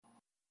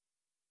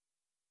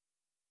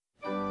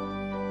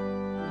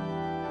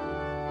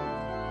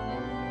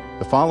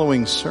The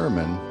following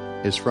sermon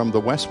is from the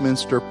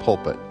Westminster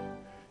pulpit,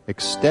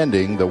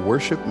 extending the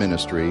worship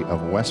ministry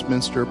of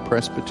Westminster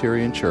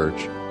Presbyterian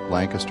Church,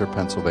 Lancaster,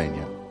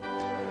 Pennsylvania.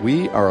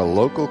 We are a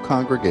local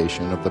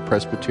congregation of the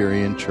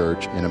Presbyterian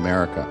Church in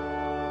America.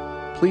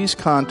 Please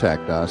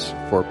contact us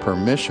for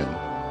permission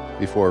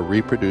before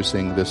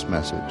reproducing this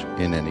message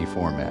in any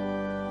format.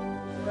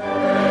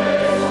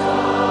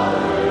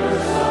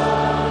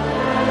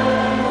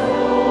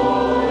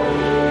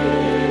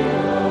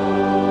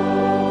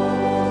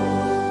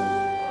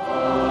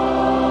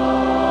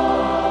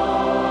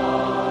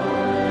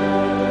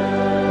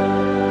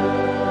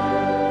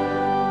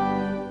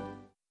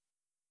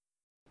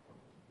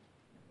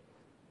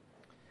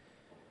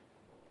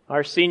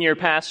 Our senior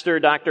pastor,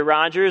 Dr.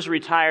 Rogers,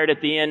 retired at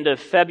the end of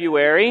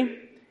February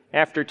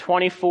after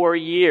 24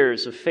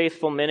 years of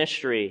faithful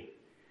ministry.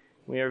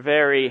 We are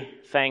very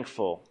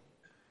thankful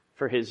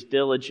for his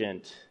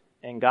diligent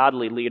and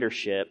godly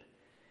leadership.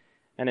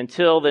 And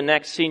until the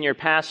next senior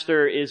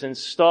pastor is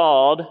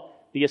installed,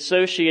 the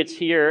associates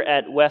here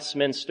at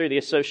Westminster, the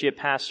associate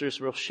pastors,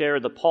 will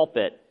share the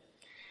pulpit.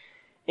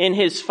 In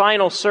his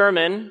final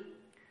sermon,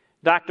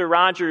 Dr.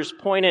 Rogers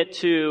pointed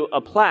to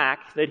a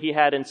plaque that he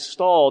had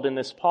installed in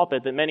this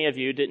pulpit that many of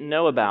you didn't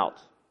know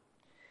about.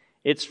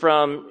 It's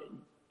from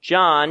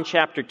John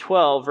chapter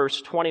 12,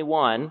 verse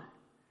 21.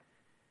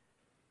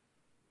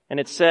 And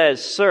it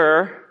says,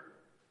 "Sir,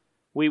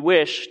 we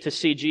wish to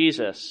see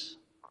Jesus."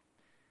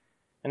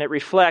 And it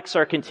reflects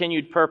our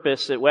continued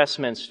purpose at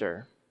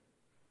Westminster.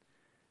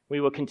 We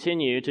will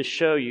continue to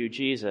show you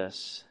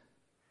Jesus.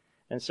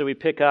 And so we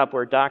pick up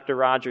where Dr.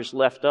 Rogers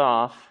left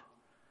off,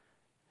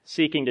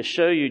 seeking to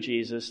show you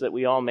Jesus, that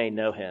we all may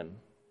know him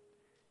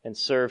and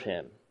serve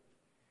him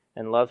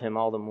and love him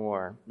all the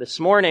more.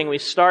 This morning we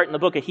start in the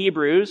book of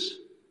Hebrews.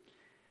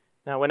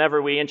 Now, whenever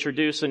we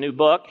introduce a new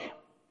book,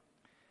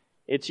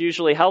 it's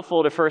usually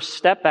helpful to first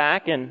step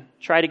back and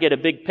try to get a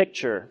big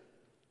picture.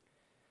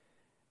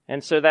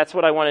 And so that's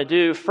what I want to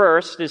do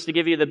first, is to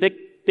give you the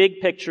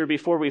big picture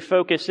before we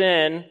focus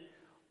in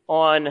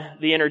on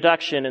the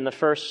introduction in the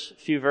first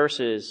few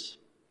verses.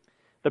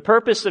 The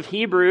purpose of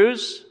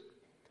Hebrews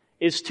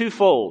is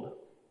twofold.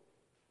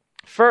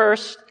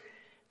 First,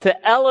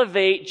 to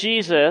elevate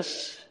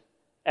Jesus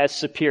as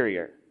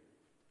superior.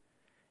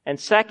 And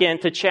second,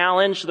 to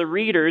challenge the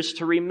readers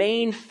to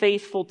remain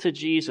faithful to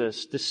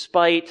Jesus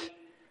despite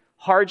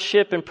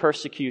hardship and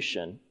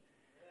persecution.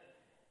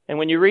 And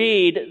when you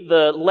read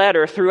the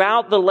letter,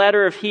 throughout the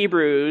letter of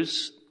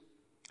Hebrews,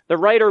 the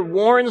writer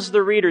warns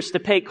the readers to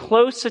pay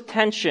close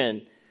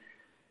attention,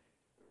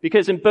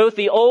 because in both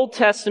the Old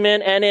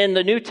Testament and in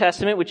the New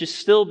Testament, which is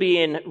still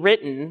being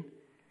written,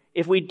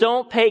 if we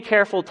don't pay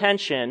careful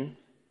attention,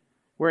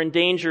 we're in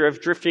danger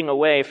of drifting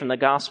away from the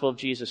gospel of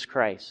Jesus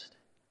Christ.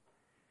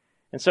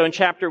 And so in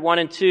chapter 1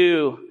 and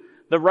 2,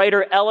 the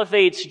writer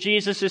elevates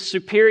Jesus as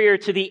superior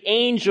to the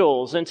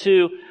angels and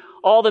to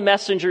all the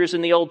messengers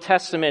in the Old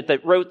Testament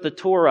that wrote the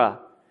Torah.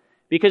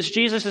 Because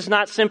Jesus is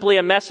not simply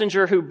a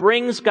messenger who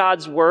brings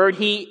God's word,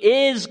 he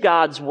is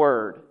God's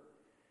word.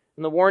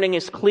 And the warning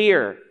is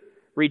clear.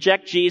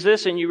 Reject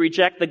Jesus and you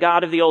reject the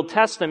God of the Old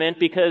Testament,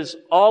 because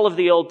all of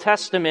the Old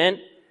Testament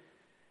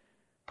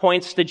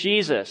points to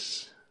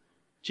Jesus.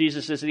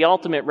 Jesus is the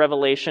ultimate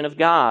revelation of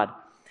God.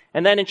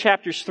 And then in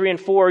chapters 3 and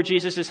 4,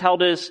 Jesus is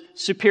held as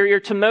superior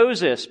to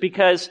Moses,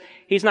 because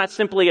he's not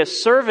simply a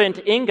servant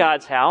in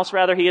God's house,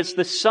 rather he is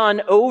the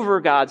son over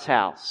God's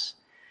house.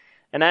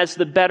 And as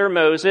the better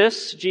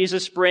Moses,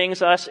 Jesus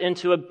brings us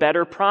into a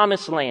better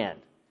promised land.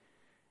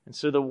 And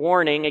so the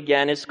warning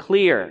again is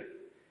clear.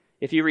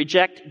 If you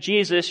reject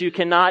Jesus, you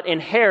cannot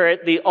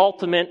inherit the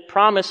ultimate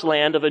promised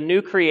land of a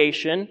new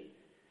creation,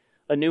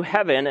 a new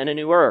heaven, and a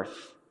new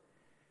earth.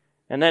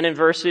 And then in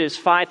verses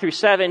 5 through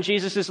 7,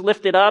 Jesus is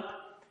lifted up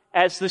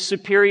as the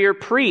superior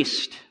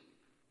priest,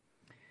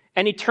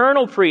 an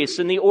eternal priest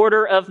in the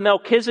order of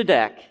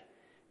Melchizedek.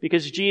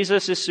 Because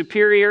Jesus is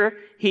superior,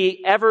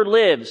 he ever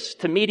lives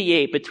to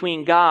mediate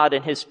between God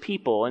and his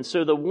people. And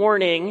so the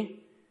warning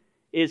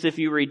is, if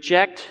you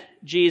reject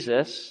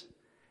Jesus,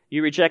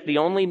 you reject the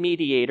only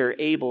mediator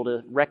able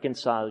to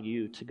reconcile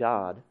you to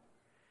God.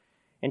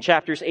 In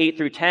chapters 8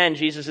 through 10,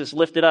 Jesus is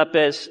lifted up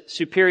as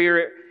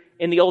superior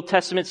in the Old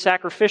Testament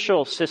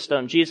sacrificial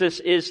system.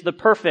 Jesus is the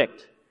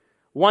perfect,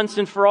 once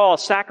and for all,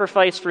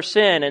 sacrifice for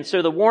sin. And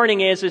so the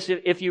warning is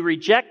if you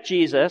reject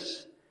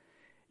Jesus,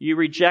 you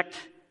reject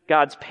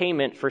God's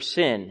payment for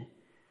sin.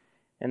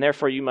 And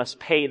therefore you must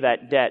pay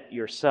that debt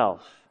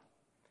yourself.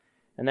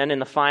 And then in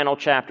the final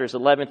chapters,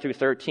 11 through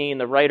 13,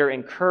 the writer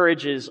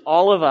encourages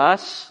all of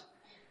us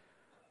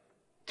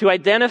to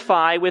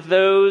identify with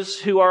those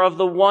who are of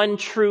the one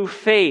true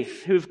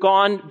faith, who've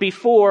gone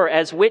before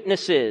as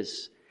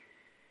witnesses.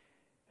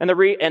 And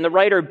the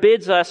writer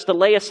bids us to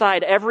lay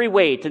aside every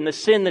weight and the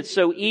sin that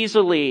so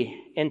easily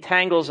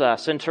entangles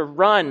us, and to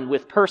run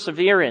with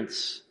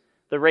perseverance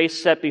the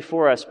race set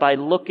before us by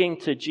looking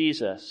to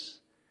Jesus,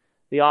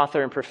 the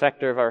author and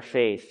perfecter of our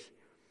faith.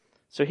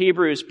 So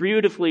Hebrews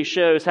beautifully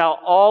shows how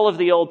all of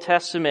the Old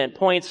Testament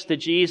points to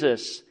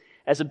Jesus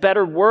as a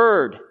better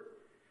word,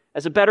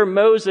 as a better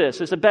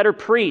Moses, as a better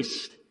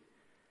priest,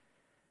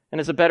 and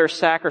as a better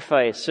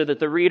sacrifice, so that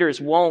the readers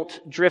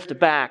won't drift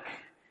back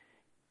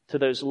to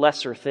those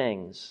lesser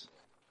things.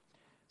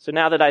 So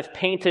now that I've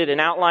painted an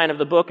outline of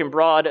the book in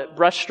broad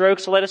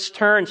brushstrokes, let us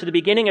turn to the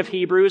beginning of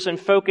Hebrews and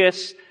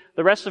focus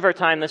the rest of our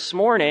time this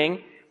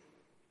morning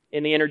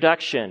in the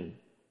introduction,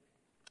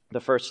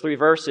 the first 3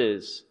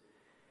 verses.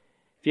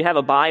 If you have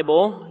a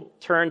Bible,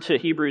 turn to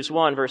Hebrews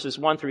 1, verses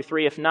 1 through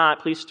 3. If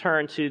not, please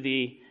turn to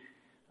the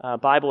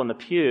Bible in the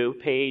pew,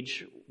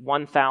 page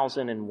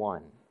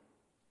 1001.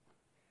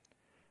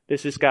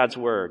 This is God's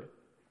Word.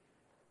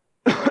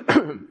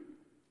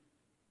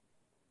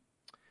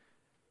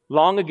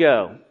 Long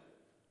ago,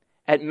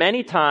 at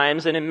many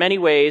times and in many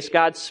ways,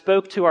 God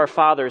spoke to our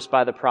fathers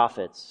by the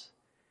prophets.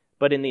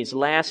 But in these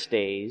last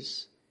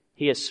days,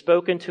 He has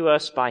spoken to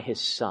us by His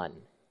Son,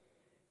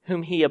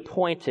 whom He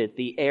appointed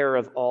the heir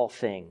of all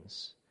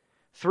things,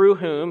 through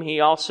whom He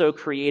also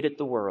created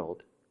the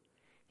world.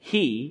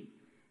 He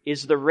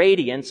is the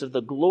radiance of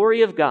the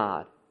glory of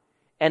God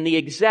and the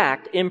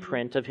exact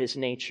imprint of His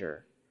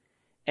nature,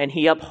 and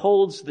He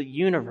upholds the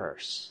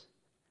universe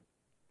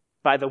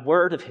by the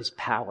word of His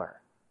power.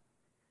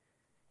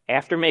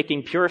 After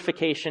making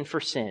purification for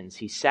sins,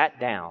 He sat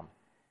down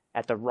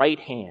at the right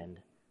hand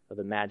of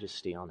the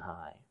Majesty on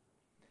high.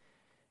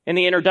 In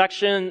the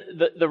introduction,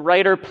 the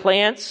writer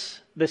plants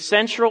the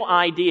central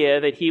idea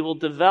that he will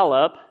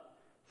develop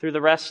through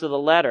the rest of the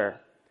letter.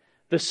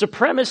 The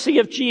supremacy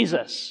of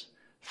Jesus.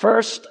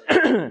 First,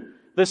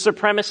 the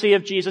supremacy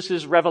of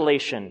Jesus'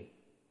 revelation.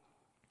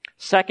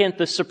 Second,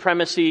 the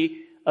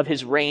supremacy of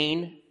His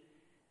reign.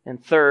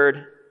 And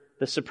third,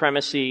 the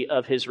supremacy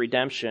of His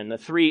redemption. The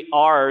 3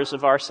 R's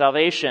of our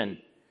salvation.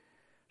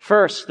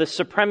 First, the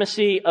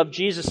supremacy of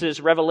Jesus'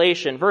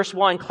 revelation. Verse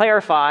 1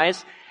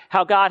 clarifies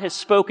how God has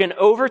spoken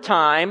over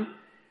time,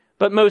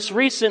 but most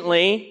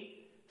recently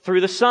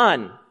through the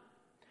Son.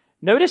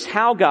 Notice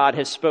how God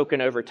has spoken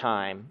over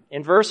time.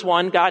 In verse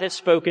 1, God has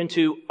spoken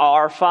to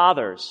our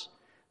fathers.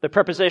 The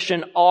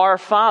preposition our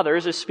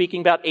fathers is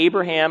speaking about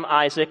Abraham,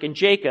 Isaac, and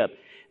Jacob.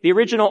 The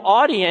original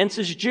audience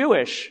is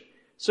Jewish,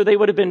 so they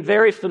would have been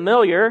very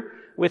familiar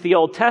with the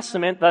Old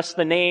Testament, thus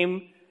the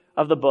name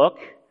of the book,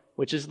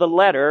 which is the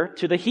letter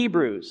to the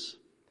Hebrews.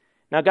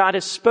 Now, God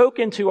has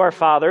spoken to our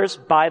fathers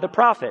by the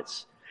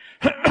prophets.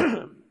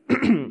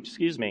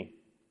 Excuse me.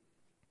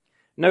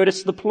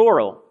 Notice the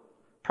plural.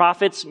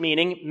 Prophets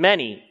meaning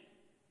many.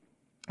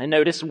 And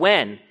notice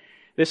when.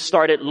 This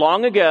started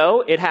long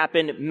ago. It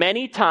happened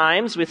many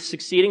times with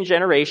succeeding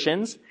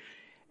generations.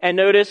 And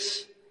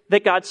notice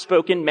that God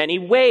spoke in many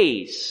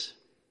ways.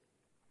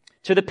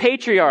 To the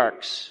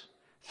patriarchs,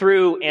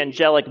 through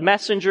angelic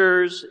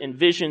messengers, in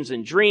visions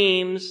and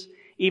dreams.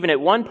 Even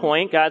at one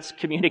point, God's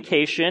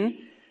communication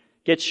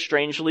gets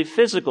strangely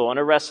physical in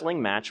a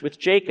wrestling match with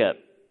Jacob.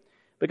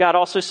 But God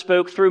also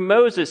spoke through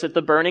Moses at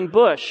the burning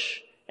bush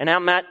and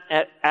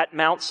at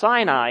Mount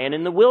Sinai and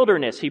in the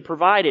wilderness. He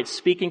provided,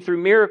 speaking through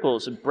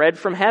miracles and bread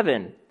from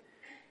heaven.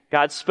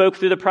 God spoke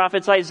through the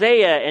prophets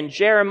Isaiah and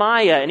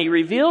Jeremiah, and He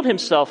revealed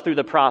Himself through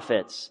the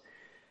prophets.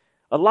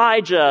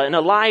 Elijah and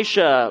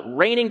Elisha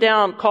raining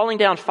down, calling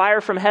down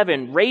fire from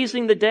heaven,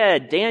 raising the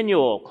dead,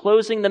 Daniel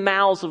closing the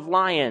mouths of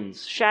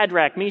lions,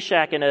 Shadrach,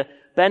 Meshach, and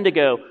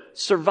Abednego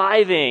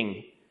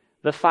surviving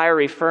the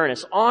fiery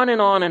furnace, on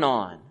and on and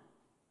on.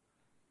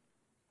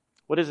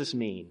 What does this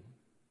mean?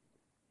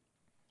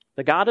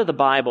 The God of the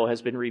Bible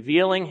has been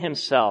revealing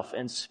Himself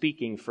and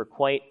speaking for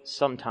quite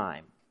some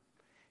time.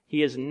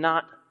 He is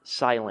not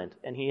silent,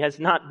 and He has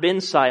not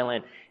been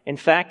silent. In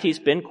fact, He's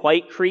been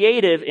quite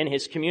creative in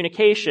His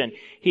communication.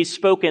 He's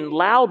spoken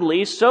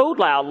loudly, so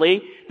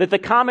loudly, that the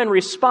common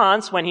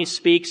response when He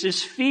speaks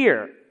is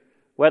fear,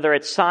 whether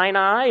at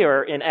Sinai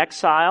or in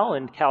exile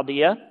in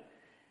Chaldea.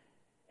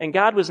 And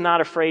God was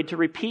not afraid to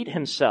repeat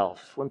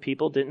Himself when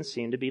people didn't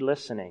seem to be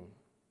listening.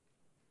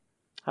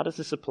 How does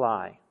this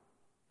apply?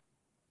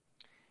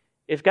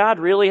 If God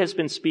really has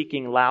been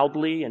speaking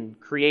loudly and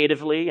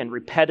creatively and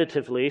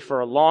repetitively for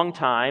a long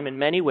time in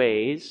many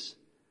ways,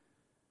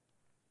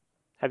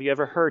 have you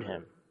ever heard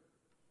Him?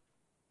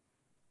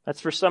 That's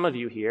for some of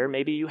you here.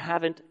 Maybe you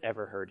haven't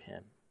ever heard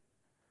Him.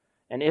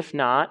 And if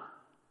not,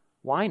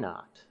 why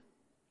not?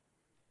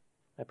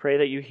 I pray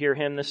that you hear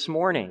Him this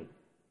morning.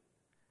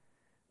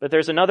 But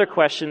there's another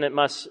question that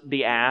must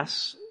be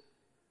asked.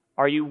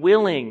 Are you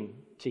willing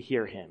to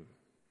hear Him?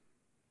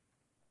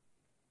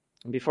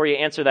 And before you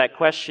answer that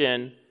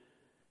question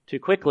too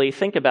quickly,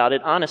 think about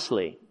it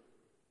honestly.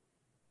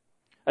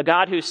 A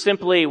God who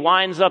simply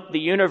winds up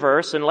the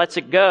universe and lets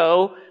it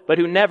go, but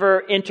who never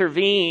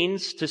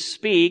intervenes to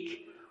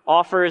speak,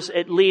 offers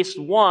at least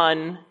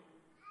one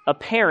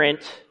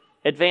apparent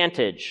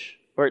advantage,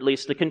 or at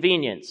least a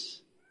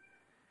convenience.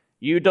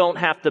 You don't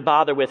have to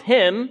bother with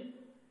Him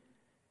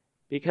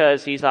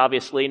because He's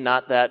obviously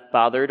not that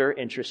bothered or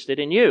interested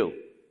in you.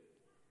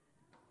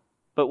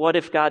 But what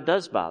if God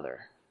does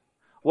bother?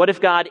 What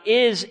if God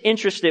is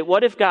interested?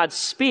 What if God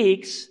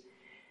speaks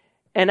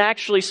and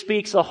actually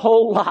speaks a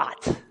whole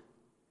lot?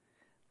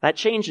 That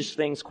changes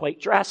things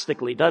quite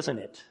drastically, doesn't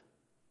it?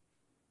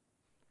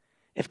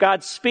 If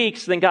God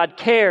speaks, then God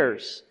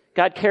cares.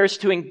 God cares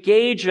to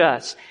engage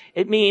us.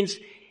 It means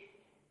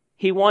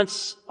He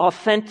wants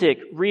authentic,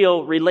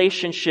 real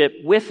relationship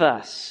with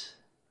us.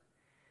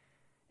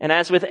 And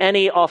as with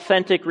any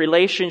authentic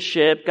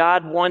relationship,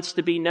 God wants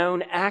to be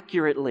known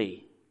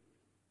accurately.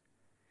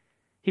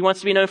 He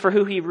wants to be known for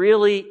who He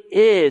really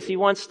is. He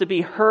wants to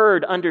be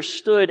heard,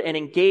 understood, and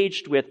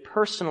engaged with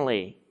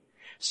personally.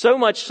 So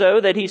much so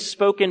that He's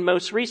spoken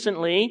most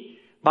recently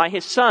by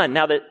His Son.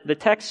 Now, the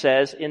text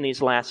says, in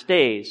these last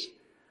days.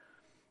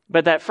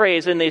 But that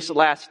phrase, in these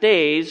last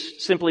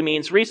days, simply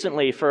means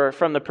recently.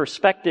 From the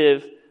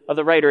perspective of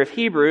the writer of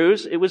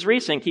Hebrews, it was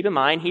recent. Keep in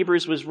mind,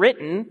 Hebrews was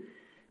written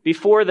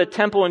before the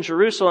temple in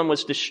Jerusalem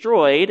was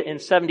destroyed in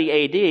 70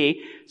 AD.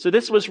 So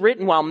this was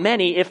written while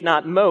many, if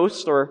not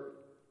most, or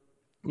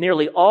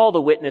nearly all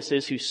the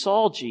witnesses who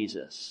saw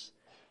Jesus,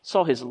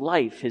 saw His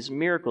life, His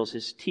miracles,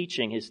 His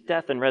teaching, His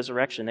death and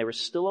resurrection, they were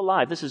still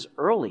alive. This is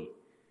early.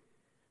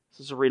 This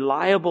is a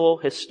reliable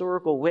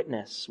historical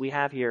witness we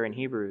have here in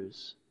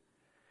Hebrews.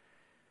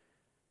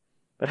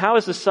 But how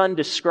is the Son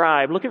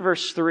described? Look at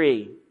verse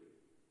 3.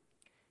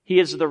 He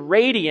is the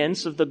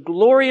radiance of the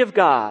glory of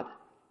God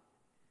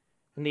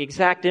and the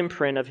exact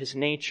imprint of His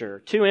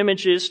nature. Two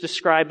images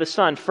describe the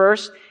Son.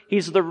 First,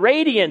 He's the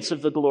radiance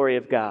of the glory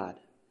of God.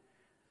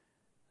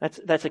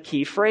 That's a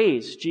key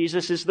phrase.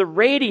 Jesus is the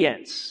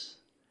radiance,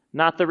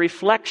 not the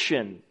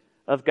reflection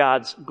of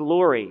God's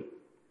glory.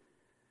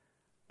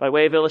 By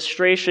way of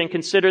illustration,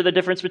 consider the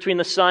difference between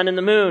the sun and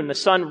the moon. The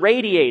sun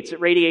radiates. It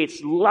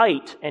radiates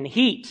light and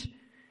heat,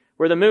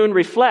 where the moon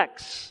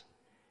reflects.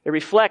 It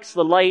reflects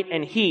the light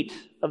and heat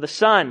of the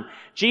sun.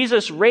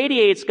 Jesus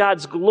radiates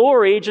God's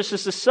glory just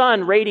as the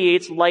sun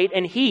radiates light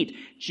and heat.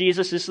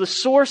 Jesus is the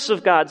source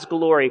of God's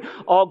glory.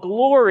 All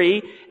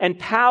glory and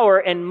power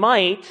and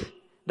might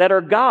that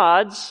are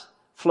God's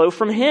flow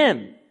from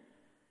Him.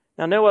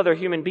 Now, no other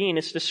human being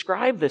is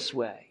described this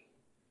way.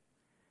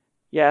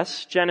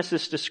 Yes,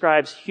 Genesis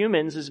describes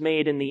humans as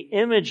made in the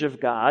image of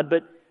God,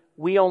 but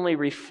we only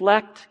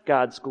reflect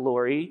God's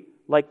glory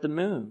like the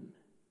moon.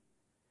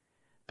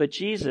 But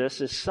Jesus,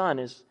 His Son,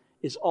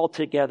 is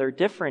altogether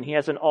different. He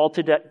has an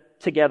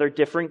altogether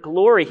different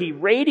glory. He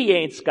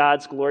radiates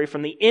God's glory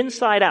from the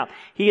inside out.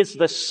 He is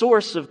the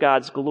source of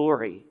God's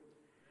glory.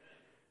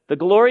 The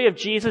glory of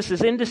Jesus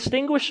is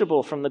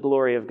indistinguishable from the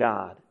glory of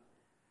God.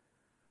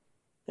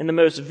 In the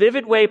most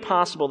vivid way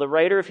possible, the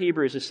writer of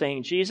Hebrews is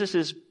saying Jesus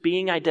is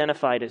being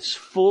identified as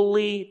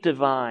fully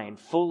divine,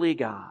 fully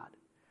God.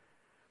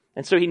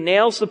 And so he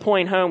nails the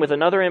point home with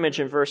another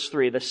image in verse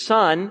 3. The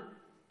Son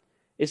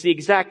is the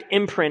exact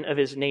imprint of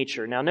His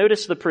nature. Now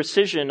notice the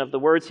precision of the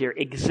words here.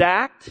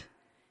 Exact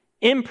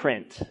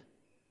imprint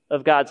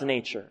of God's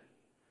nature.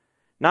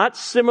 Not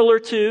similar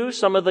to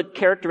some of the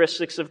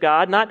characteristics of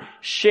God, not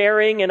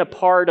sharing in a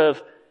part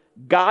of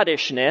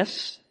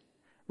Godishness.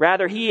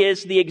 Rather, He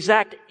is the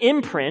exact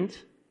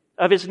imprint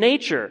of His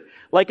nature.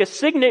 Like a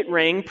signet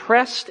ring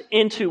pressed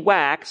into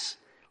wax,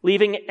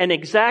 leaving an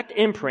exact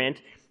imprint,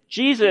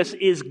 Jesus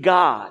is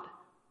God,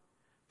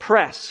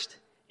 pressed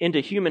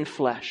into human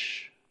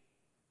flesh.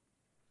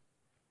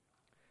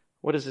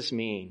 What does this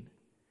mean?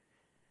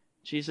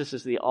 Jesus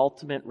is the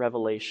ultimate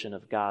revelation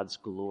of God's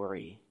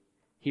glory.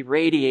 He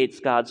radiates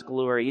God's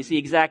glory. He's the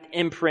exact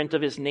imprint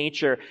of His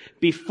nature.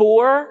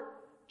 Before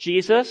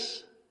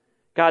Jesus,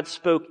 God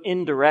spoke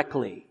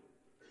indirectly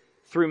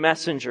through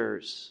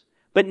messengers.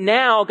 But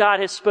now God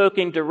has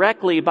spoken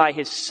directly by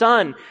His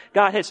Son.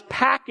 God has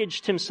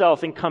packaged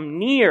Himself and come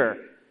near.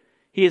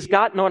 He has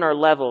gotten on our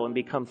level and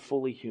become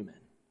fully human.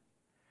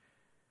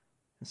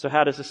 And so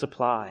how does this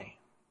apply?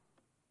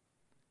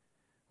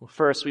 Well,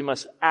 first, we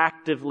must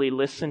actively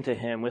listen to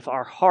Him with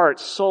our heart,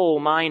 soul,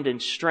 mind,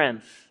 and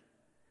strength.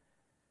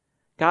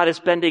 God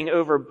is bending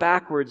over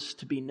backwards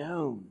to be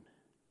known.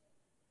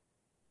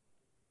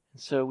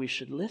 And so we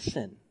should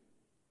listen.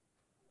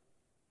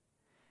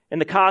 In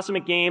the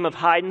cosmic game of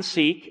hide and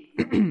seek,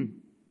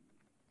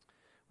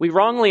 we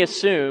wrongly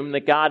assume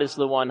that God is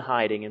the one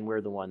hiding and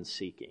we're the ones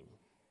seeking.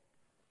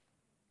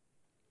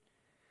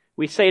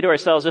 We say to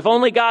ourselves, if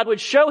only God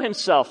would show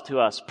Himself to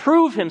us,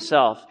 prove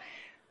Himself.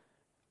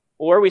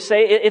 Or we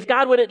say, if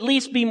God would at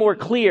least be more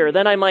clear,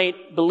 then I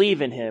might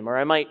believe in Him or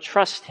I might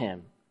trust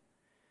Him.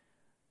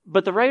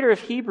 But the writer of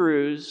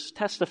Hebrews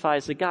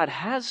testifies that God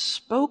has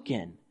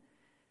spoken.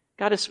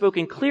 God has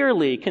spoken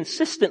clearly,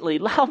 consistently,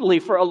 loudly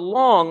for a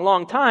long,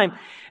 long time.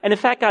 And in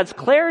fact, God's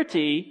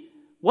clarity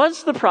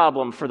was the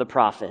problem for the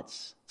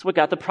prophets. It's what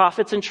got the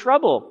prophets in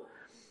trouble.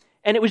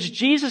 And it was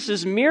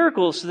Jesus'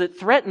 miracles that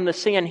threatened the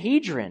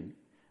Sanhedrin,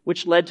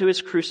 which led to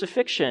His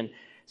crucifixion.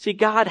 See,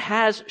 God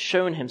has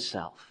shown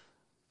Himself.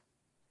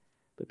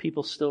 But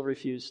people still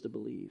refuse to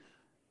believe.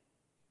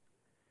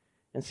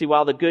 And see,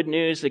 while the good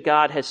news that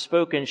God has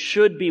spoken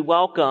should be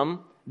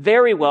welcome,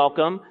 very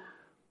welcome,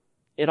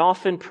 it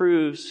often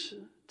proves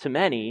to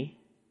many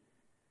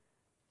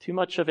too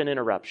much of an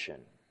interruption.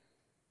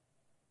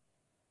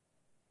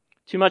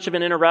 Too much of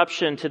an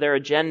interruption to their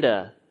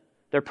agenda,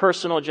 their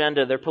personal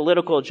agenda, their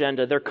political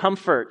agenda, their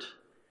comfort,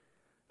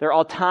 their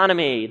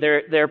autonomy,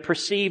 their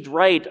perceived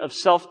right of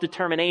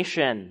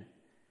self-determination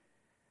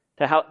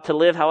to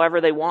live however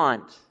they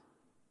want.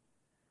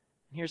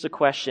 Here's a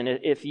question.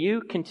 If you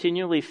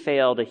continually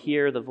fail to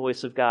hear the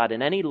voice of God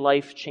in any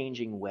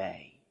life-changing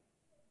way,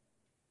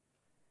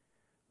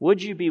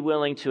 would you be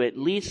willing to at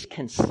least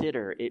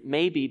consider it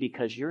may be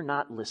because you're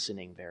not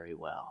listening very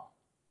well?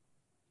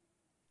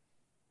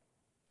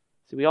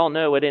 See, we all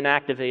know what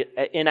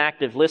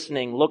inactive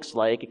listening looks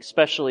like,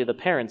 especially the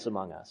parents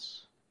among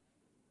us.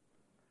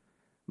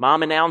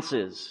 Mom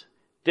announces,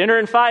 "Dinner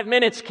in 5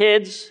 minutes,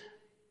 kids."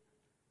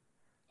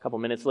 A couple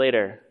minutes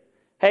later,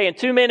 "Hey, in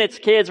 2 minutes,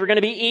 kids, we're going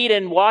to be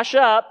eating. Wash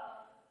up."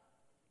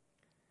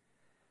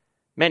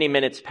 Many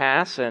minutes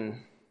pass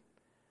and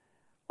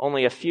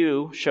only a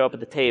few show up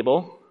at the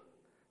table.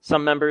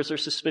 Some members are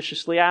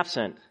suspiciously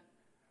absent.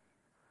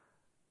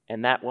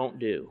 And that won't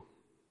do.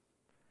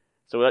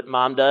 So what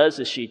mom does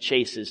is she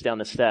chases down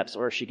the steps,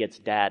 or she gets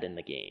dad in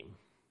the game.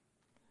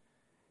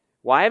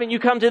 "Why haven't you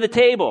come to the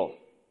table?"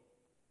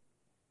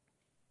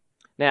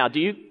 Now,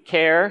 do you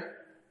care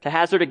to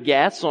hazard a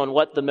guess on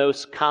what the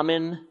most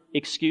common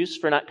excuse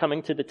for not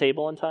coming to the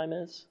table on time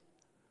is?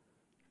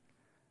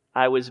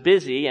 "I was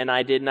busy and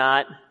I did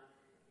not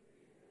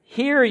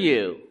hear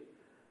you."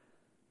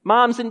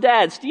 Moms and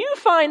dads, do you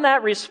find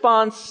that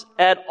response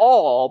at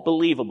all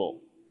believable?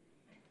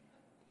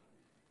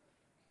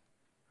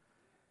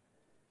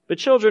 But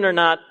children are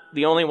not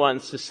the only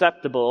ones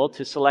susceptible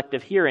to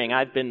selective hearing.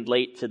 I've been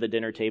late to the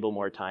dinner table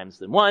more times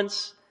than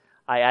once.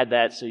 I add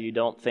that so you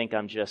don't think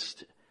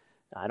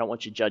I don't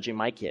want you judging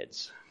my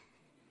kids.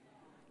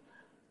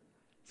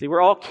 See,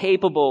 we're all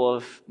capable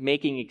of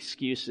making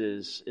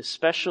excuses,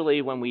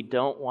 especially when we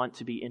don't want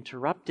to be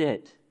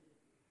interrupted.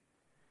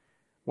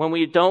 When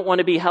we don't want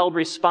to be held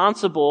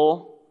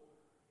responsible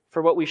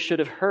for what we should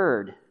have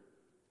heard.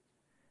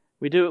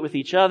 We do it with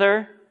each other,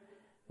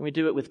 and we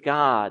do it with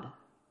God.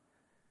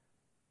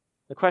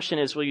 The question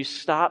is, will you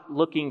stop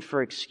looking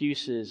for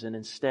excuses and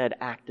instead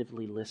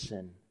actively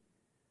listen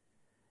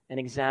and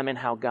examine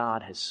how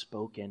God has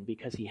spoken?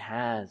 Because He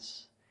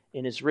has.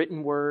 In His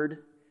written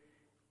word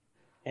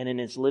and in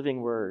His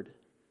living word,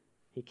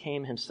 He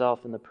came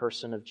Himself in the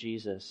person of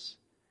Jesus.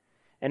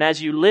 And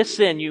as you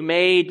listen, you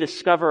may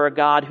discover a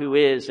God who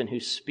is and who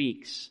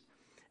speaks.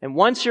 And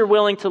once you're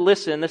willing to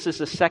listen, this is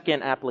the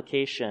second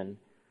application.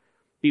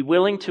 Be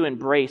willing to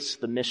embrace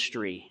the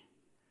mystery.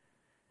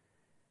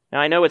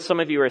 Now, I know what some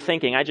of you are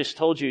thinking. I just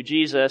told you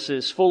Jesus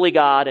is fully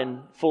God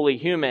and fully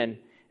human.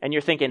 And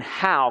you're thinking,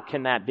 how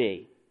can that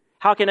be?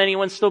 How can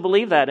anyone still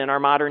believe that in our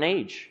modern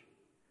age?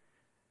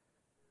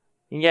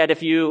 And yet,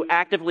 if you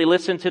actively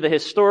listen to the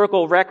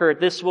historical record,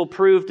 this will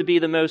prove to be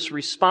the most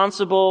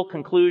responsible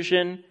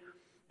conclusion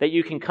that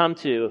you can come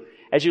to.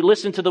 As you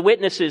listen to the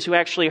witnesses who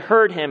actually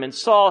heard Him and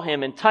saw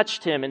Him and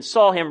touched Him and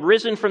saw Him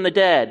risen from the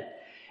dead.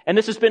 And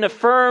this has been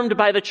affirmed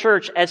by the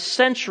church as a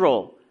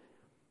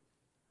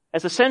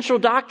central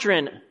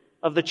doctrine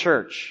of the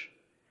church.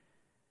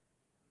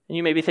 And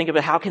you may be thinking,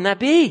 but how can that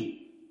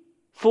be?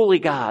 Fully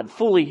God,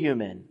 fully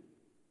human.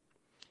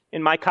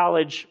 In my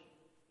college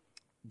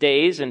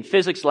days in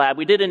physics lab,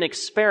 we did an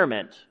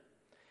experiment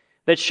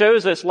that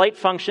shows us light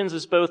functions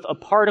as both a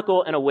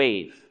particle and a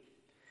wave.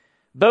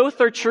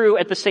 Both are true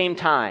at the same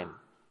time.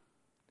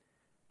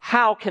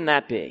 How can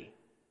that be?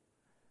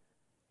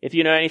 If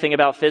you know anything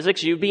about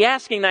physics, you'd be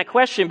asking that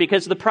question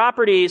because the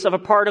properties of a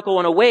particle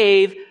and a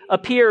wave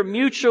appear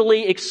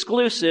mutually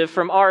exclusive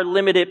from our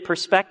limited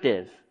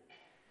perspective.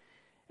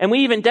 And we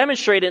even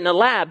demonstrated in the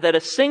lab that a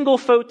single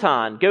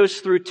photon goes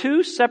through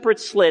 2 separate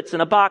slits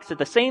in a box at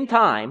the same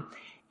time,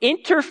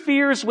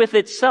 interferes with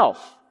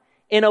itself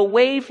in a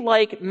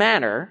wave-like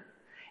manner,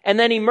 and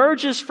then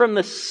emerges from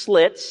the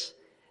slits,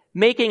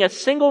 making a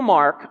single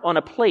mark on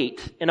a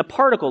plate in a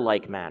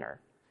particle-like manner.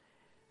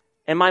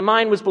 And my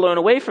mind was blown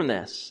away from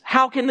this.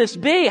 How can this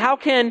be? How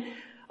can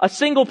a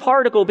single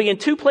particle be in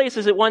 2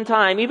 places at one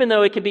time, even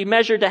though it can be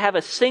measured to have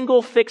a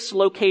single fixed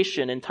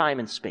location in time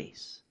and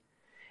space?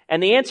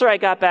 And the answer I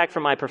got back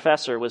from my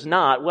professor was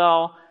not,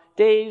 well,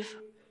 Dave,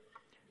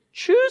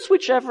 choose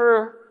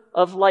whichever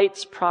of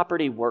light's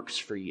property works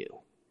for you.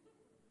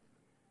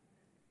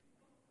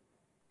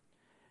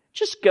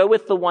 Just go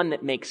with the one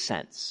that makes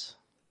sense.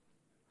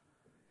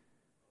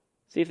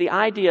 See, if the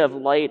idea of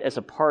light as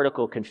a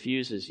particle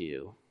confuses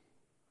you,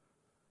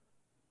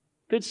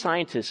 good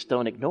scientists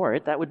don't ignore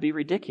it. That would be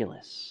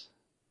ridiculous.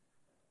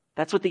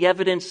 That's what the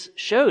evidence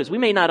shows. We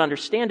may not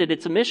understand it.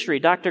 It's a mystery.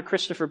 Dr.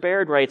 Christopher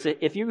Baird writes,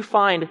 if you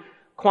find a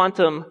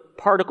quantum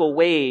particle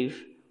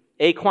wave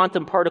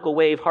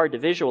hard to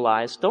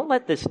visualize, don't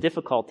let this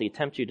difficulty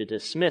tempt you to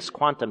dismiss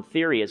quantum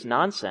theory as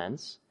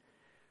nonsense.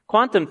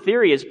 Quantum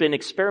theory has been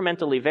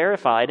experimentally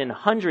verified in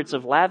hundreds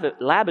of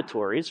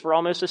laboratories for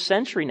almost a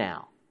century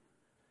now.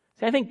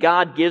 I think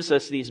God gives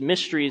us these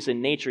mysteries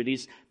in nature,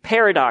 these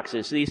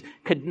paradoxes, these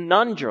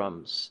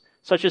conundrums,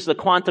 such as the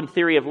quantum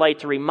theory of light,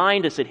 to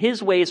remind us that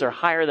His ways are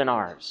higher than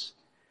ours.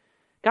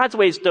 God's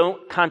ways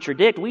don't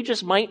contradict. We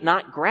just might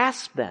not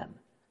grasp them.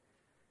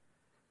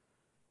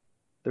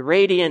 The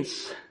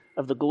radiance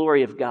of the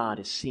glory of God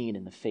is seen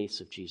in the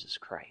face of Jesus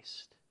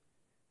Christ.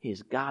 He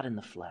is God in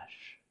the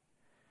flesh.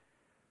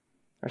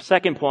 Our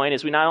second point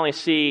is we not only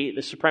see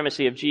the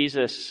supremacy of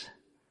Jesus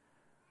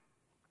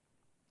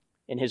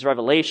in his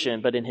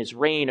revelation, but in his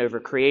reign over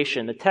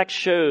creation. The text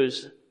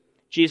shows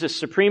Jesus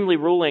supremely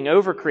ruling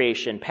over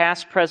creation,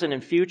 past, present,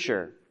 and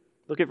future.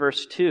 Look at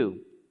verse 2.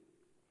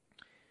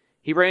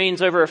 He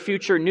reigns over a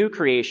future new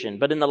creation,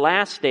 but in the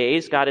last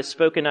days God has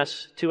spoken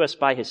to us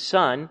by his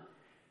Son,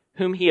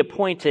 whom he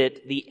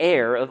appointed the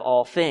heir of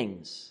all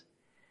things.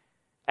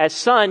 As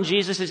Son,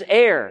 Jesus is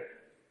heir.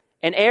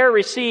 An heir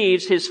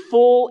receives his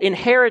full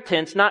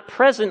inheritance, not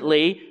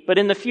presently, but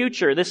in the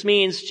future. This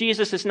means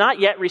Jesus has not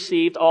yet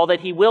received all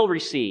that he will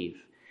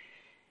receive.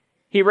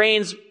 He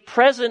reigns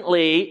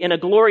presently in a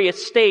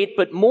glorious state,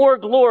 but more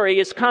glory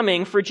is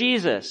coming for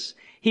Jesus.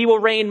 He will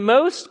reign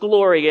most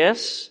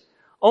glorious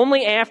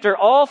only after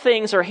all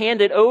things are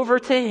handed over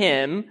to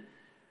him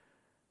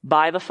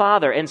by the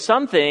Father. And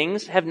some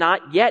things have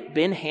not yet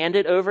been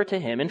handed over to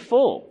him in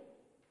full.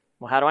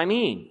 Well, how do I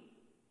mean?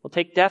 Well,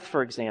 take death,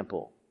 for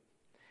example.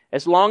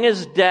 As long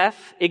as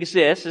death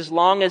exists, as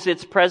long as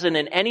it's present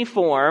in any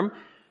form,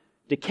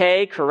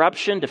 decay,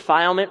 corruption,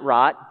 defilement,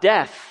 rot,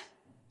 death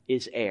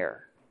is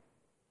heir,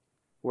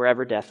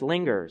 wherever death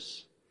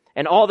lingers.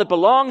 And all that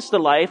belongs to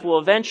life will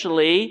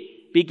eventually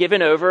be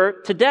given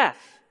over to death.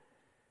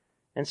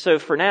 And so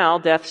for now,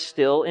 death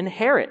still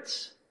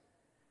inherits.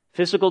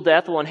 Physical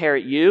death will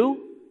inherit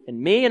you and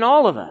me and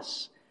all of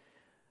us.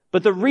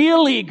 But the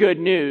really good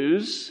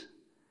news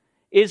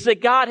is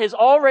that God has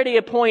already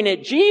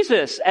appointed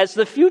Jesus as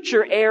the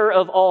future heir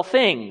of all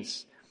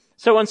things.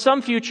 So on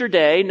some future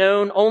day,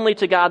 known only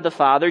to God the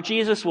Father,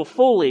 Jesus will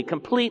fully,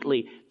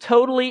 completely,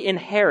 totally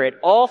inherit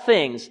all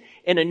things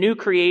in a new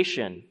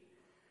creation.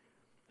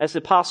 As the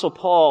Apostle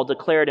Paul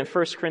declared in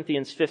 1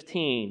 Corinthians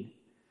 15,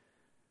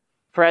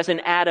 "For as in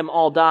Adam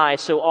all die,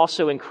 so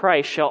also in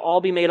Christ shall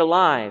all be made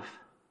alive.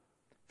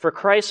 For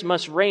Christ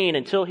must reign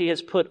until he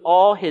has put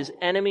all his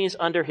enemies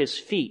under his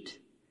feet.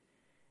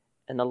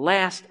 And the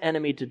last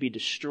enemy to be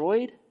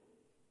destroyed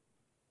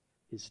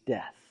is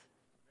death."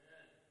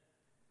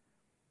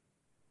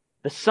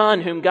 The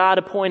Son whom God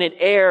appointed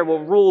heir will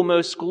rule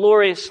most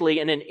gloriously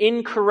in an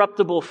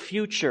incorruptible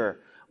future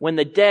when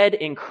the dead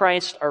in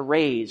Christ are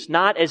raised,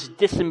 not as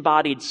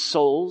disembodied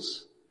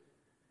souls,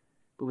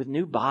 but with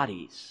new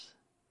bodies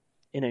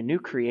in a new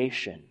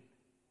creation.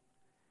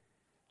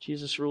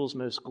 Jesus rules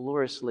most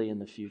gloriously in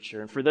the future.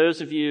 And for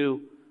those of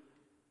you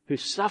who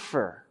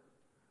suffer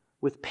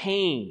with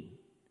pain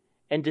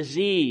and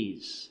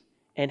disease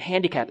and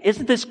handicap,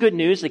 isn't this good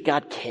news that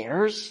God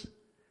cares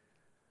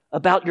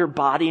about your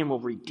body and will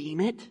redeem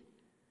it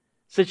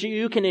so that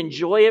you can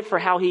enjoy it for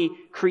how he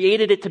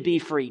created it to be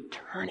for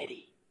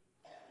eternity?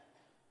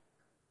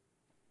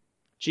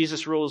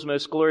 Jesus rules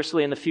most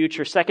gloriously in the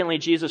future. Secondly,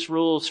 Jesus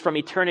rules from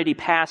eternity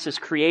past as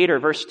creator.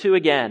 Verse 2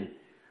 again.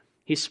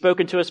 He's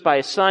spoken to us by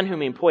his Son,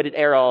 whom he appointed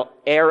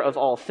heir of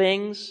all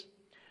things,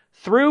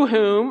 through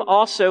whom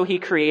also he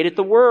created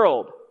the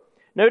world.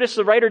 Notice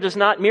the writer does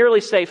not merely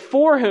say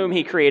for whom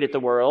he created the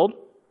world,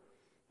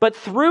 but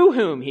through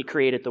whom he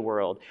created the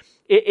world.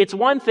 It's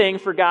one thing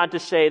for God to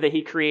say that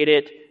he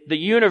created the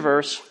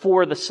universe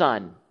for the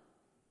Son.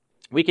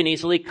 We can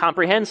easily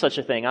comprehend such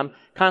a thing. I'm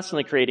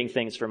constantly creating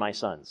things for my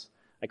sons.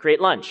 I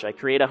create lunch. I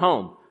create a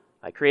home.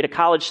 I create a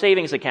college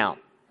savings account.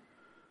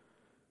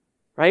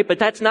 Right? But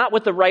that's not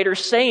what the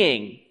writer's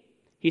saying.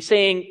 He's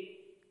saying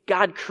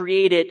God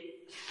created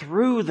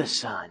through the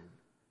Son.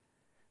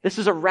 This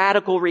is a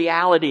radical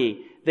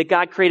reality that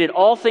God created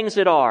all things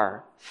that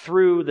are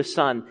through the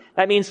Son.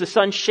 That means the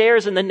Son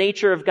shares in the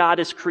nature of God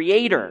as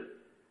creator.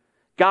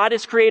 God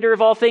is creator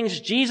of all things.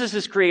 Jesus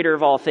is creator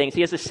of all things.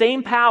 He has the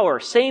same power,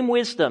 same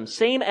wisdom,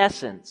 same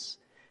essence.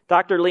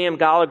 Dr. Liam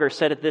Gallagher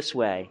said it this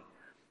way: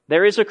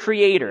 there is a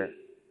creator,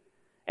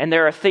 and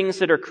there are things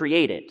that are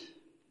created.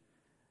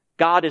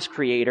 God is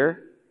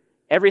creator.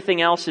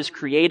 Everything else is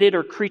created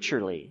or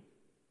creaturely.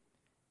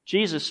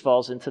 Jesus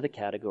falls into the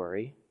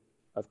category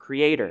of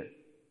creator,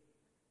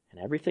 and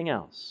everything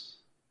else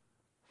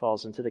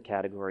falls into the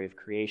category of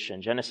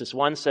creation. Genesis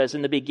 1 says,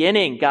 "In the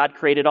beginning, God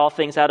created all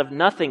things out of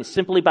nothing,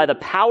 simply by the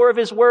power of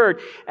his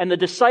word." And the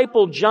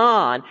disciple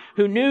John,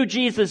 who knew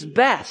Jesus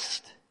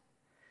best,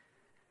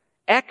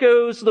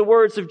 echoes the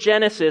words of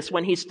Genesis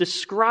when he's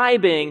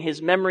describing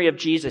his memory of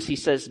Jesus. He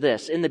says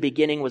this: "In the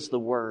beginning was the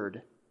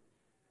Word.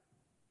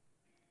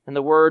 And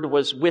the Word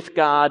was with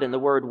God, and the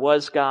Word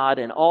was God,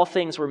 and all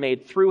things were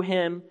made through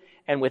him,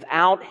 and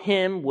without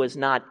him was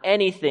not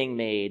anything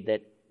made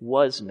that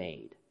was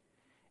made.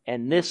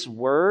 And this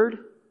Word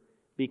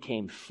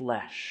became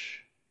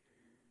flesh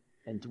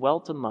and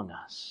dwelt among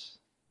us."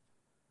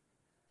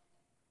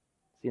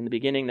 See, in the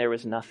beginning there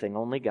was nothing,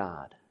 only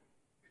God.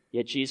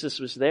 Yet Jesus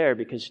was there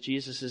because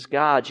Jesus is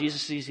God.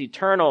 Jesus is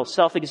eternal,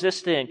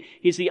 self-existing.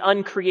 He's the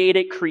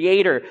uncreated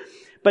creator.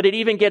 But it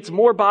even gets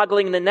more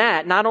boggling than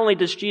that. Not only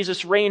does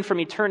Jesus reign from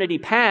eternity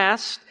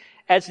past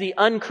as the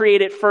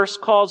uncreated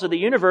first cause of the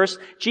universe,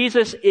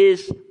 Jesus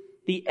is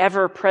the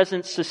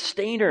ever-present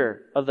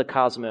sustainer of the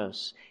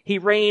cosmos. He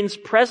reigns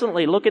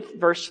presently. Look at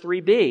verse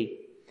 3b.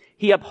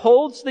 He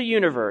upholds the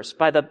universe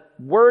by the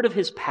word of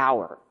his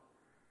power.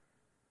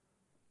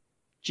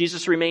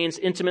 Jesus remains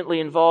intimately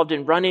involved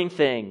in running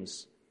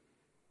things.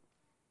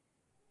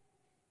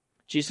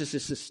 Jesus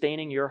is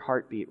sustaining your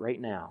heartbeat right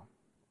now.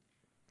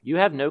 You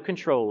have no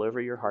control over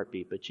your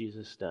heartbeat, but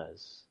Jesus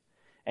does.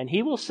 And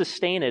he will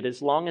sustain it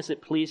as long as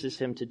it pleases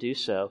him to do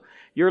so.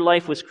 Your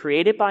life was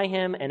created by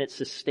him and it's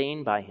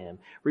sustained by him.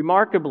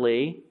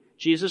 Remarkably,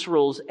 Jesus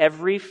rules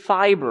every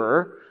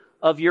fiber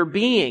of your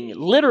being,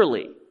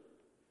 literally,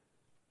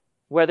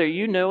 whether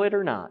you know it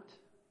or not.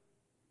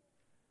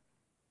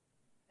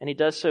 And he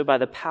does so by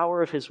the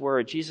power of his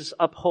word. Jesus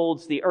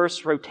upholds the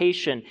earth's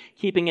rotation,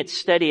 keeping it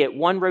steady at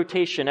one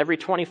rotation every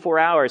 24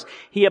 hours.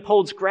 He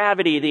upholds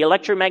gravity, the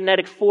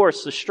electromagnetic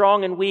force, the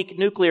strong and weak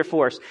nuclear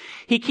force.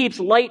 He keeps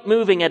light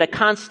moving at a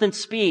constant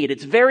speed.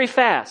 It's very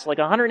fast, like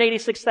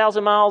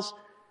 186,000 miles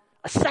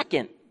a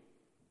second.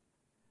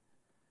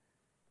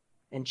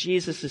 And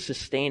Jesus is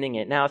sustaining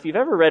it. Now, if you've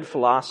ever read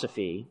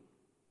philosophy,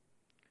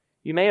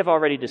 you may have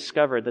already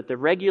discovered that the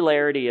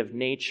regularity of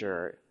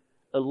nature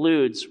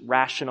eludes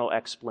rational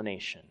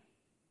explanation.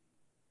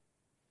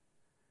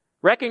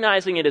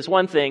 Recognizing it is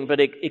one thing,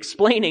 but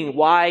explaining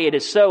why it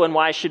is so and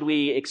why should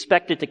we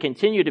expect it to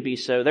continue to be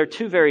so, they're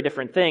two very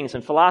different things.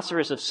 And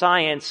philosophers of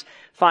science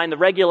find the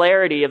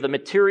regularity of the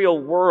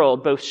material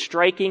world both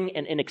striking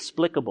and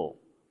inexplicable.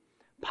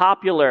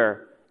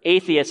 Popular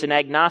atheists and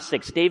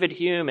agnostics, David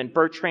Hume and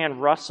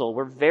Bertrand Russell,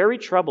 were very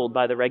troubled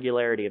by the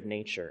regularity of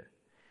nature.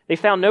 They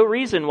found no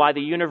reason why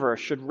the universe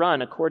should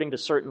run according to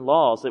certain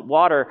laws, that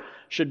water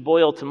should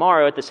boil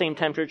tomorrow at the same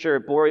temperature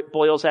it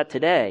boils at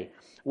today.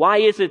 Why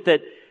is it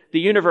that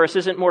the universe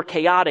isn't more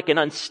chaotic and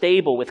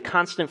unstable with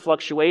constant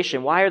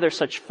fluctuation? Why are there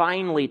such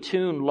finely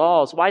tuned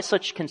laws? Why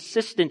such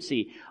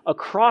consistency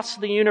across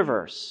the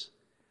universe?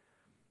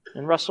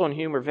 And Russell and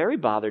Hume were very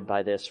bothered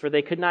by this, for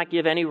they could not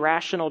give any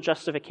rational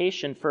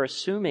justification for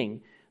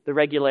assuming the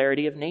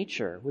regularity of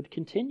nature would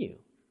continue.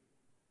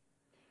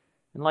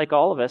 And like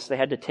all of us, they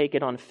had to take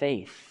it on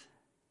faith.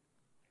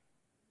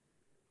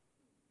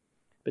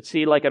 But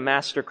see, like a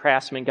master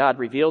craftsman, God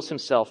reveals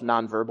himself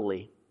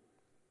non-verbally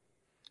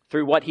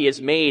through what he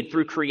has made,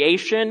 through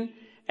creation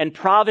and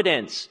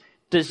providence,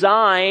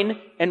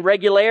 design and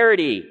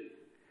regularity.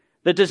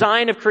 The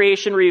design of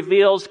creation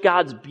reveals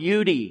God's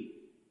beauty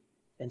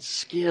and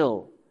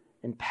skill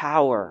and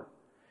power.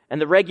 And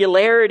the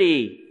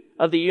regularity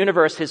of the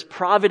universe, his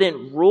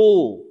provident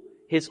rule,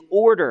 his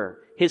order,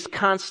 his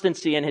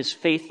constancy, and his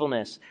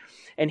faithfulness.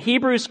 And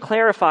Hebrews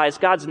clarifies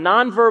God's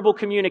nonverbal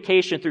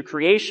communication through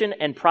creation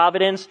and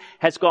providence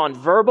has gone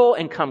verbal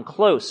and come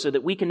close so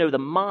that we can know the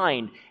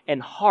mind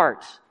and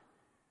heart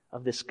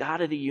of this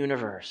God of the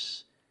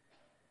universe.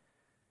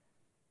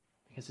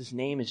 Because his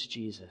name is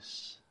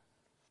Jesus,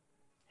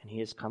 and he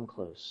has come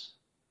close.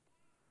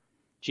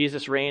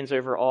 Jesus reigns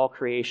over all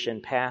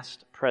creation,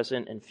 past,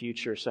 present, and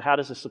future. So how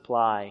does this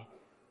apply?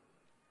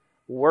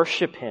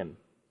 Worship him.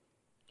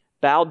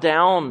 Bow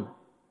down.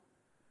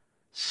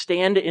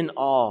 Stand in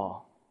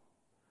awe.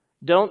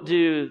 Don't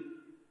do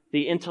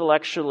the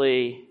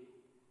intellectually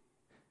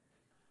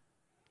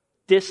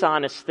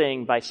dishonest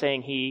thing by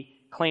saying he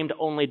claimed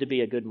only to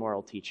be a good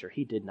moral teacher.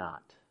 He did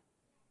not.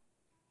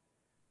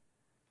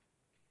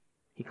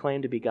 He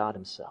claimed to be God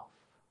himself.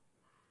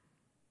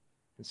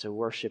 And so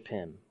worship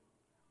him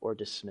or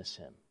dismiss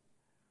him.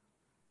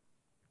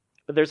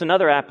 But there's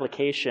another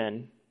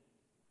application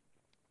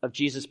of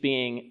Jesus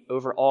being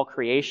over all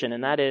creation,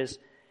 and that is,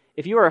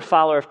 if you are a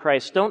follower of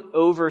Christ, don't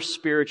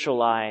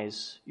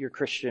over-spiritualize your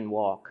Christian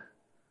walk.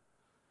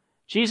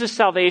 Jesus'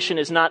 salvation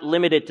is not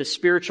limited to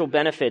spiritual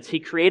benefits. He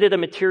created a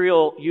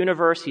material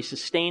universe, he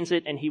sustains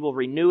it, and he will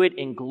renew it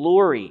in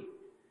glory.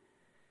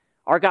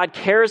 Our God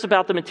cares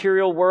about the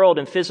material world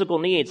and physical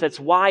needs. That's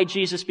why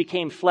Jesus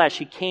became flesh.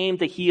 He came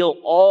to heal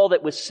all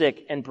that was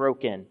sick and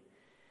broken.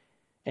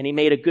 And he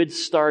made a good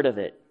start of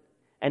it.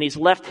 And he's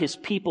left his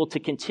people to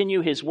continue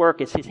his work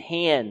as his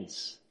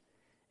hands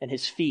and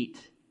his feet.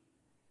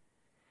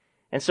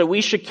 And so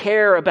we should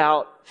care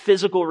about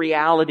physical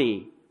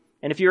reality.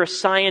 And if you're a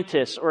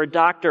scientist or a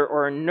doctor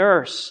or a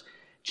nurse,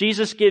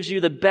 Jesus gives you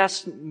the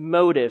best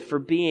motive for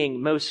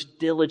being most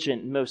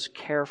diligent, most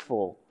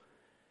careful,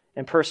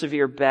 and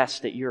persevere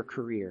best at your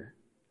career.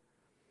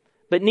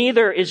 But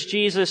neither is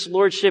Jesus'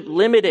 lordship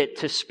limited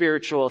to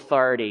spiritual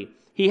authority.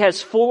 He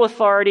has full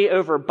authority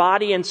over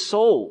body and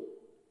soul.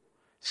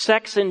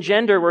 Sex and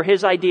gender were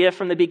his idea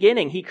from the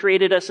beginning. He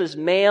created us as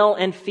male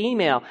and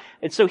female.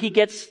 And so he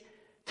gets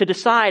to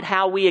decide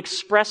how we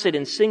express it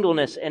in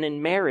singleness and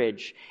in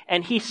marriage.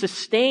 And he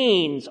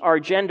sustains our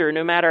gender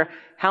no matter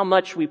how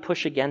much we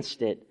push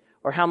against it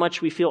or how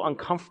much we feel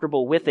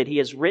uncomfortable with it. He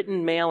has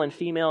written male and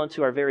female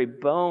into our very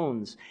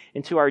bones,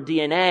 into our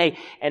DNA.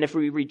 And if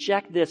we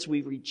reject this,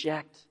 we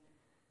reject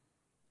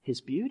his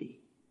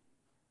beauty.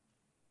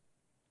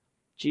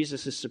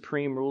 Jesus is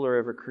supreme ruler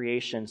over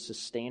creation,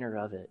 sustainer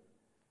of it.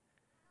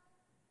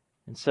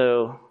 And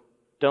so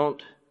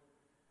don't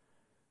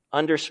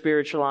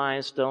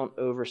Under-spiritualize, don't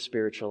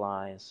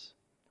over-spiritualize.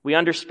 We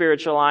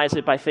under-spiritualize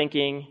it by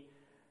thinking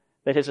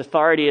that his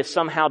authority is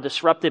somehow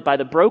disrupted by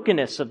the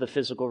brokenness of the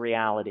physical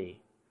reality.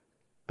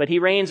 But he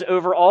reigns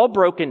over all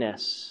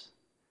brokenness.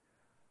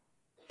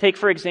 Take,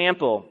 for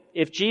example,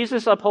 if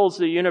Jesus upholds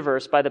the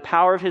universe by the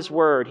power of his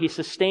word, he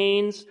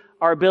sustains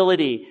our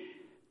ability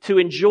to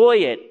enjoy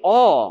it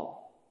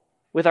all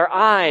with our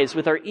eyes,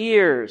 with our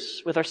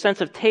ears, with our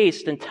sense of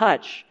taste and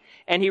touch.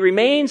 And he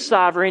remains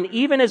sovereign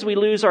even as we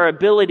lose our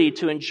ability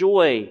to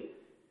enjoy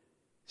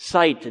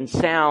sight and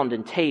sound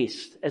and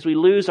taste, as we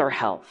lose our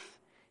health.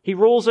 He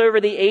rules over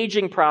the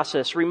aging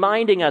process,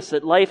 reminding us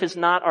that life is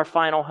not our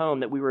final home,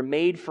 that we were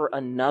made for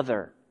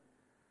another.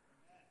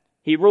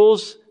 He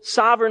rules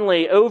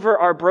sovereignly over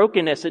our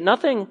brokenness, that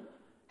nothing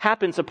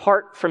happens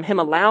apart from him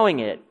allowing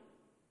it.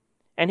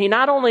 And he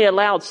not only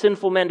allowed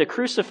sinful men to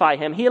crucify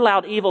him, he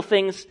allows evil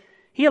things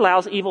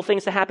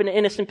to happen to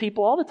innocent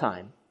people all the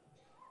time.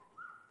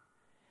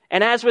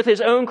 And as with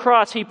his own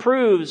cross, he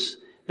proves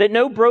that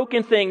no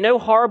broken thing, no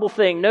horrible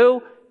thing,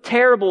 no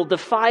terrible,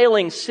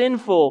 defiling,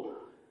 sinful,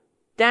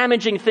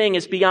 damaging thing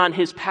is beyond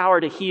his power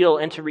to heal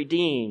and to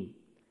redeem.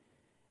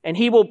 And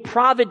he will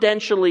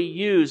providentially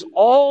use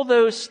all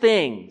those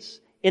things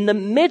in the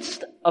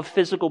midst of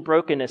physical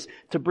brokenness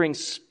to bring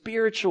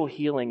spiritual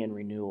healing and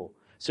renewal.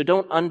 So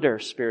don't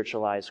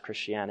under-spiritualize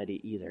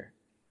Christianity either.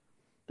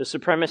 The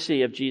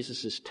supremacy of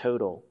Jesus is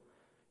total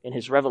in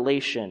his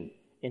revelation,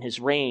 in his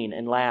reign,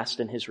 and last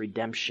in his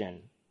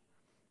redemption.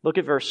 Look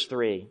at verse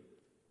 3.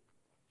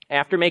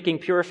 After making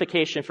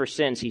purification for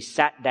sins, he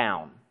sat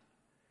down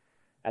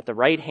at the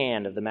right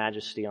hand of the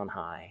Majesty on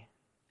high.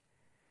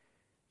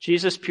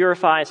 Jesus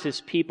purifies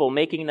his people,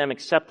 making them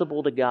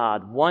acceptable to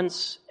God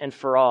once and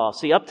for all.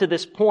 See, up to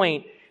this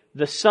point,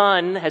 the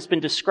Son has been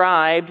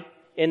described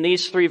in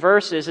these 3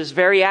 verses as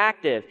very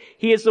active.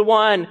 He is the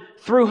one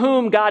through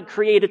whom God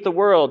created the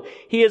world.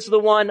 He is the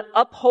one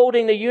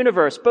upholding the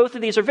universe. Both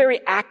of these are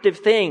very active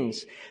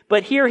things.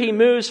 But here he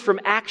moves from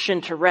action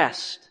to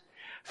rest,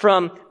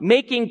 from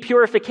making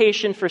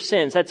purification for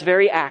sins, that's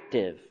very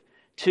active,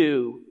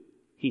 to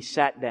he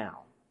sat down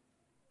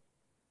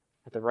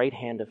at the right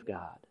hand of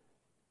God.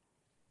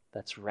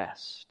 That's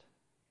rest.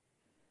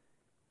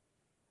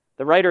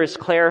 The writer is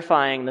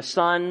clarifying the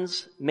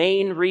Son's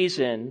main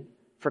reason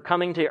for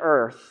coming to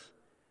earth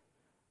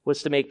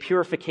was to make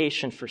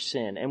purification for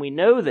sin. And we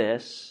know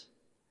this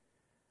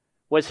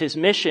was his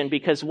mission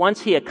because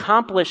once he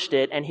accomplished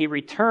it and he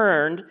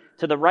returned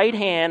to the right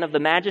hand of the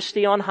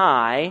Majesty on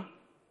high,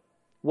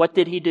 what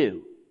did he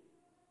do?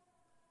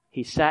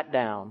 He sat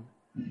down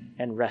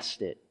and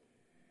rested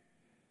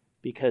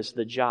because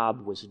the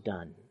job was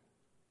done.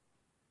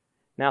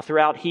 Now,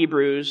 throughout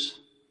Hebrews,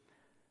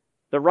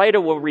 the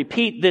writer will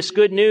repeat this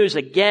good news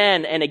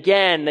again and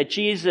again, that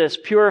Jesus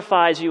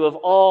purifies you of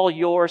all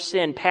your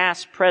sin,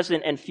 past,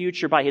 present, and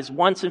future, by his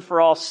once and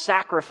for all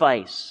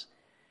sacrifice.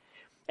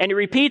 And he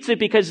repeats it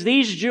because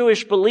these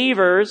Jewish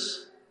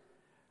believers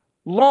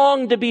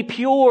long to be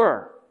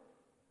pure,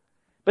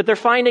 but they're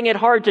finding it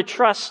hard to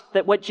trust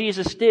that what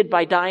Jesus did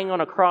by dying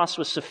on a cross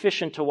was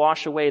sufficient to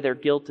wash away their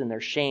guilt and their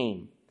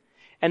shame.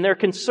 And their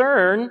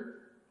concern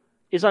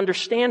is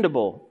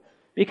understandable,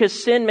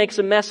 because sin makes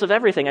a mess of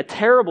everything, a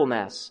terrible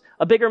mess,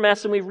 a bigger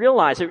mess than we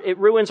realize. It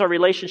ruins our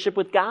relationship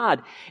with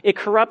God. It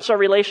corrupts our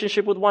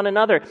relationship with one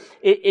another.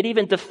 It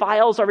even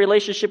defiles our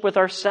relationship with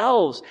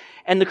ourselves.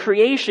 And the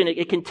creation,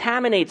 it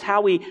contaminates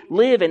how we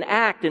live and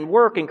act and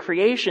work in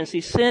creation.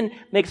 See, sin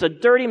makes a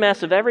dirty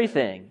mess of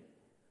everything.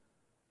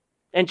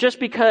 And just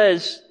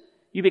because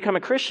you become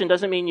a Christian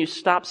doesn't mean you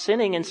stop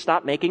sinning and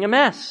stop making a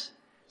mess.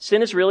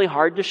 Sin is really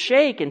hard to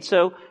shake, and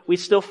so we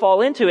still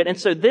fall into it. And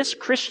so this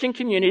Christian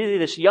community,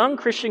 this young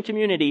Christian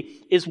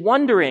community, is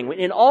wondering,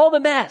 in all the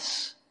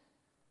mess,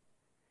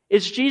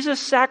 is Jesus'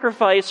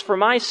 sacrifice for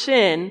my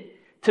sin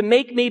to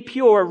make me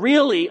pure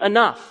really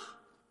enough?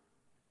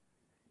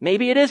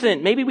 Maybe it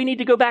isn't. Maybe we need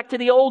to go back to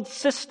the old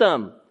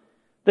system,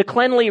 the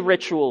cleanly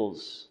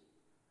rituals.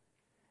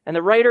 And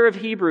the writer of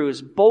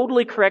Hebrews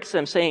boldly corrects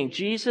them, saying,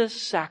 Jesus'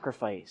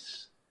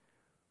 sacrifice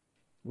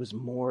was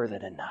more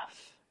than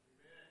enough.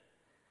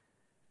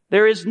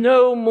 There is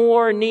no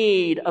more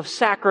need of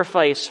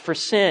sacrifice for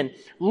sin.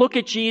 Look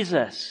at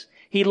Jesus.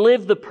 He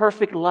lived the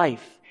perfect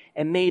life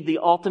and made the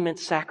ultimate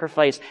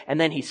sacrifice.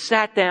 And then he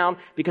sat down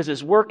because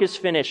his work is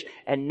finished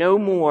and no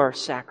more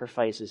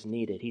sacrifice is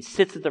needed. He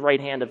sits at the right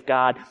hand of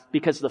God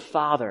because the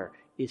Father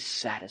is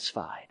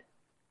satisfied.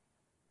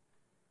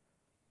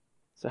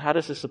 So how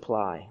does this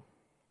apply?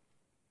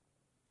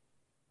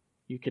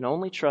 You can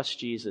only trust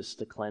Jesus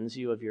to cleanse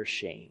you of your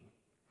shame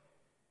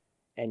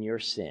and your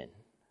sin.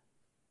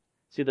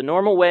 See, the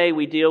normal way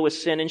we deal with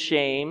sin and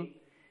shame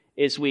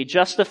is we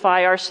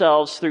justify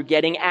ourselves through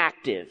getting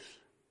active.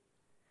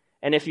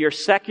 And if you're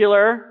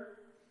secular,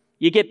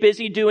 you get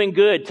busy doing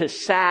good to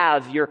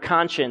salve your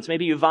conscience.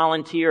 Maybe you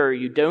volunteer or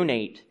you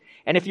donate.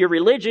 And if you're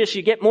religious,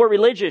 you get more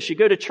religious. You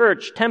go to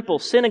church, temple,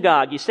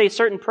 synagogue, you say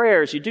certain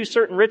prayers, you do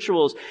certain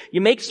rituals,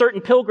 you make certain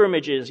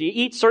pilgrimages, you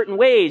eat certain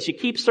ways, you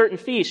keep certain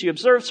feasts, you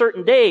observe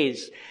certain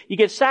days, you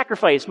give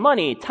sacrifice,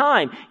 money,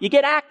 time, you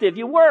get active,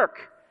 you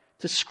work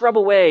to scrub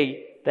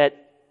away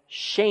that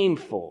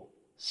shameful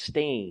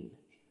stain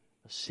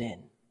of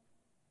sin.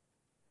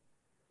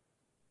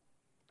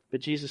 But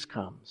Jesus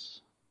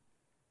comes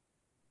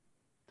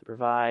to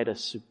provide a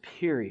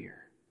superior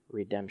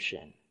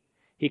redemption.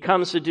 He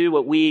comes to do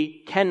what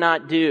we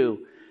cannot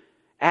do.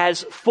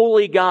 As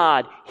fully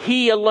God,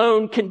 He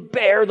alone can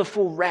bear the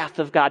full wrath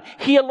of God.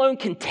 He alone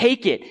can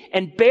take it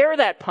and bear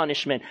that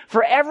punishment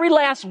for every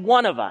last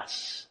one of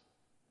us.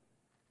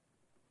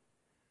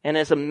 And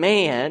as a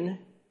man,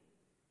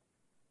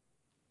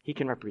 He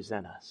can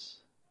represent us.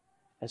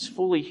 As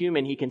fully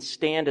human, He can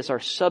stand as our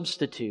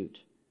substitute.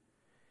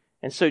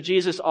 And so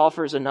Jesus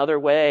offers another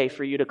way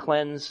for you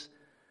to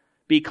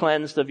be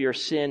cleansed of your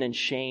sin and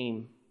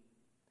shame.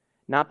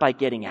 Not by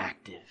getting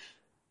active,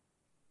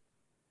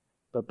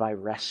 but by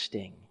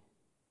resting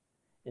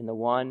in the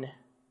one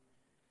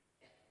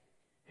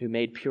who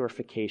made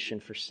purification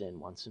for sin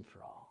once and for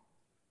all.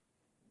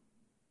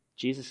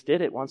 Jesus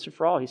did it once and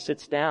for all. He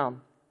sits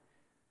down,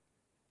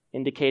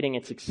 indicating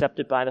it's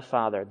accepted by the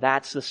Father.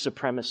 That's the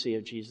supremacy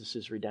of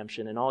Jesus'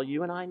 redemption. And all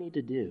you and I need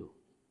to do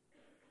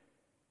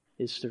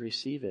is to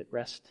receive it,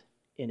 rest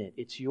in it.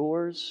 It's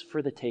yours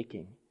for the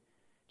taking.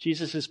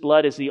 Jesus'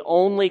 blood is the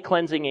only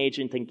cleansing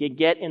agent that can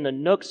get in the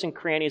nooks and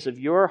crannies of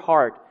your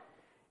heart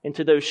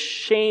into those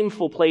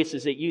shameful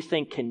places that you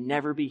think can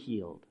never be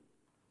healed.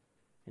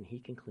 And He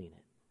can clean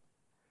it.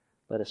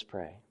 Let us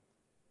pray.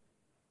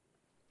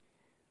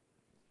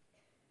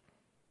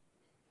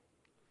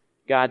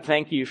 God,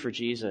 thank You for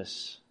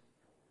Jesus.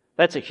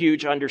 That's a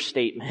huge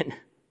understatement.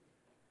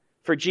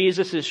 For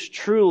Jesus is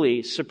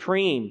truly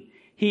supreme.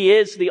 He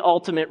is the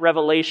ultimate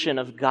revelation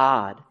of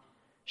God,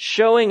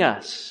 showing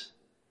us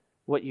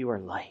what You are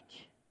like.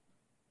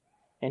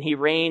 And He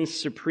reigns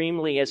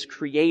supremely as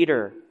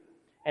creator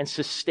and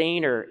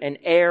sustainer and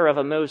heir of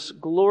a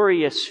most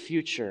glorious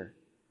future.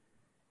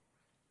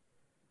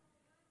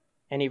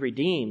 And He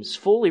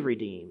fully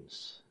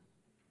redeems,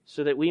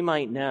 so that we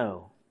might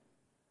know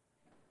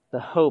the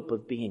hope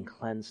of being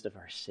cleansed of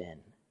our sin.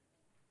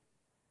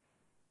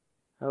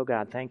 Oh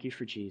God, thank You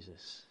for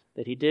Jesus,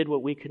 that He did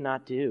what we could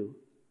not do.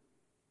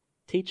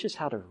 Teach us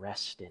how to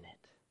rest in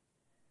it,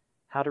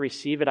 how to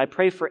receive it. I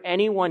pray for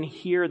anyone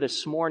here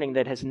this morning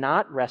that has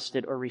not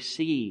rested or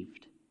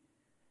received.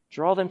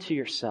 Draw them to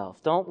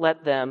Yourself. Don't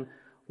let them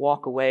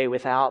walk away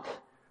without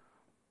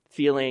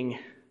feeling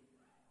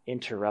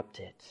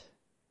interrupted.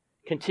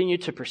 Continue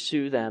to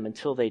pursue them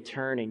until they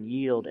turn and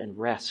yield and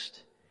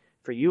rest.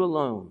 For You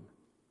alone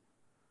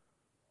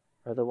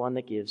are the one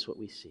that gives what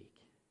we seek.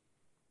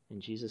 In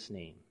Jesus'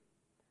 name,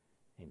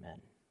 amen.